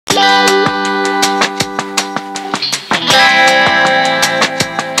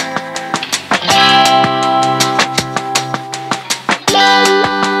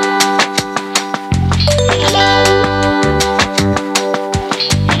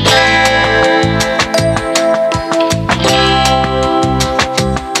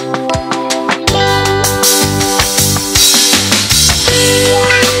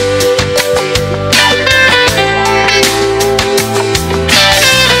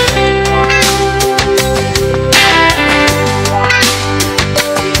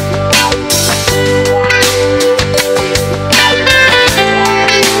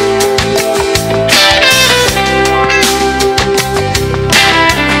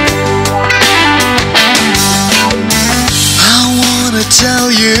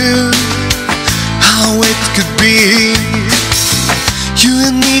tell you how it could be. You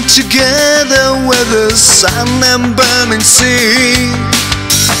and me together with the sun and burning sea.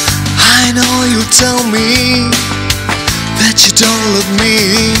 I know you'll tell me that you don't love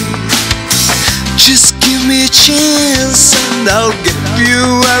me. Just give me a chance and I'll give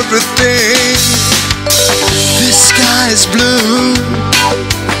you everything. This sky is blue,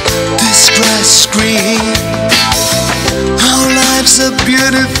 this grass is green. Our lives are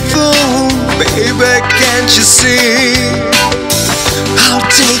beautiful, baby, can't you see? I'll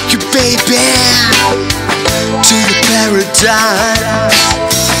take you, baby, to the paradise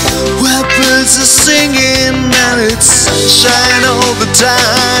where birds are singing and it's sunshine all the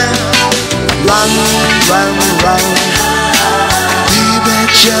time. Run, run, run, baby,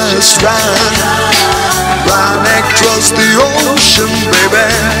 just run. Run across the ocean, baby,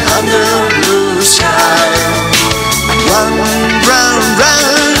 under blue sky. Run, run,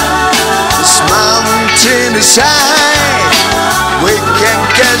 run, this mountain is high. We can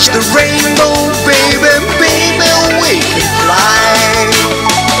catch the rainbow, baby, baby, we can fly.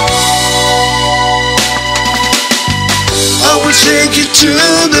 I will take you to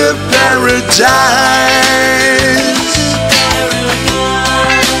the paradise,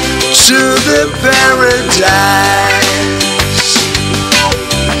 to the paradise.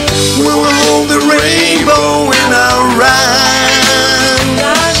 We will hold the rainbow in our arms,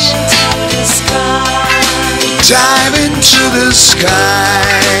 dive into the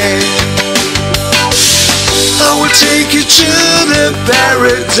sky. I will take you to the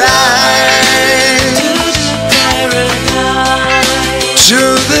paradise, to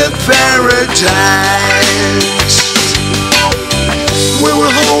the paradise. We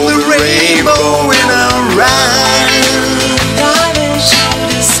will hold the rainbow in our arms,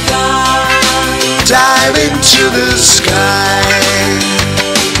 dive into the sky.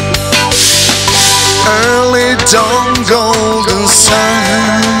 Early dawn, golden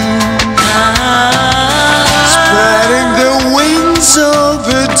sun, spreading the wings of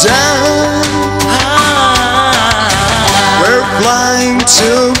the dawn. We're flying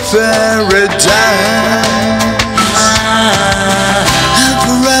to paradise and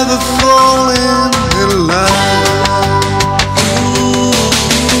forever falling in love.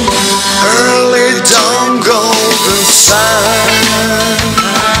 Early dawn, golden sun,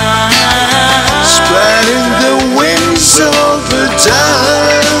 spreading the wings of the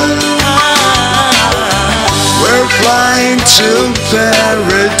dawn. We're flying to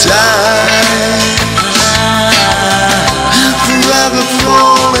paradise and forever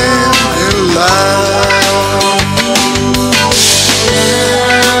falling in love.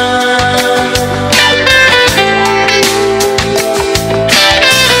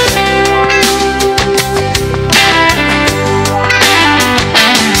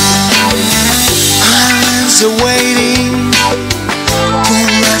 Islands are waiting for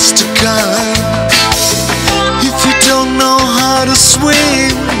us to come. If you don't know how to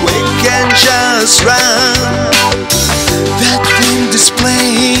swim, we can just run. That wind is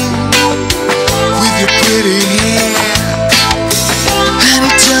playing with your pretty hair, and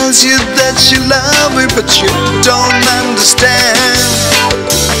it tells you that you love me, but you don't understand.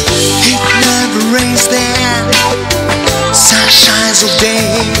 It never rains there, sun shines all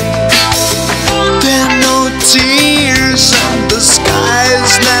day. There are no tears and the sky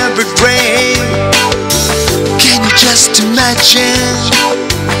is never gray. Can you just imagine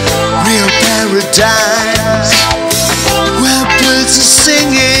real paradise where birds are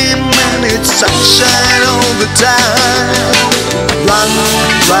singing and it's sunshine all the time? Run,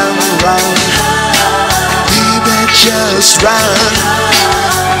 run, run, baby, just run.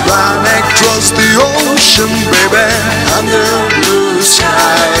 Run across the ocean, baby, under blue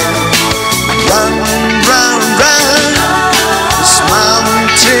sky. Run, run, run, this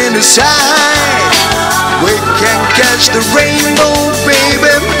mountain is high. We can catch the rainbow,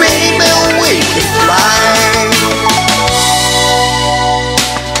 baby, baby, we can fly.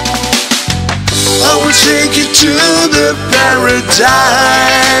 I will take you to the paradise,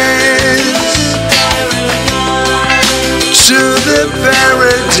 to the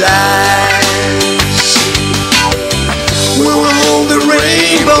paradise. We will hold the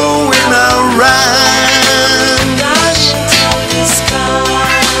rainbow in our arms,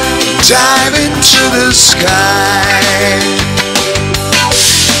 dive into the sky.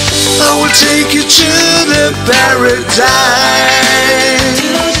 I will take you to the paradise,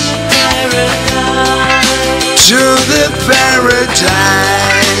 to the paradise.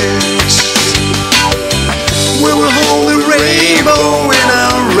 We will hold the rainbow in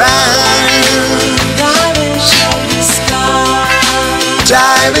our arms,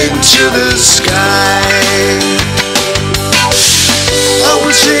 into the sky. I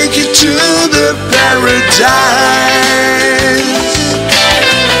will take you to the paradise,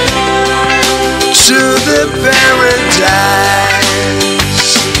 to the paradise.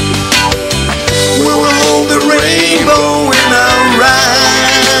 We will hold the rainbow in our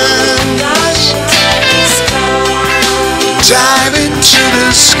arms, dive into the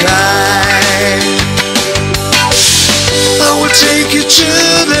sky. I will take you to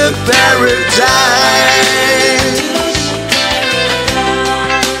the paradise.